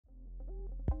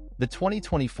The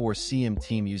 2024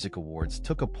 CMT Music Awards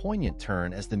took a poignant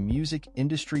turn as the music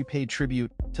industry paid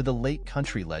tribute to the late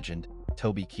country legend,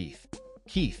 Toby Keith.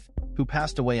 Keith, who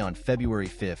passed away on February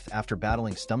 5th after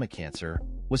battling stomach cancer,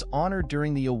 was honored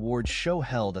during the awards show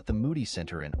held at the Moody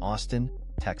Center in Austin,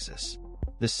 Texas.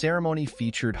 The ceremony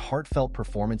featured heartfelt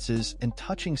performances and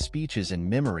touching speeches in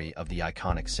memory of the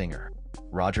iconic singer.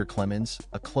 Roger Clemens,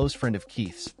 a close friend of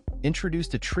Keith's,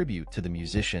 introduced a tribute to the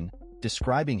musician,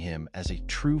 describing him as a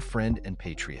true friend and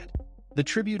patriot. The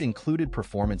tribute included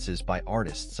performances by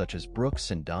artists such as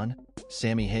Brooks and Dunn,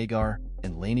 Sammy Hagar,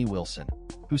 and Lainey Wilson,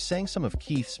 who sang some of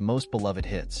Keith's most beloved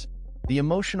hits. The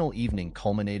emotional evening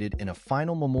culminated in a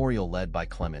final memorial led by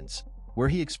Clemens, where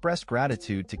he expressed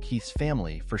gratitude to Keith's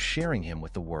family for sharing him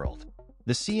with the world.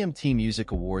 The CMT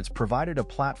Music Awards provided a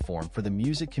platform for the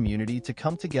music community to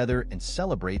come together and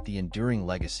celebrate the enduring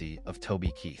legacy of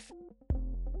Toby Keith.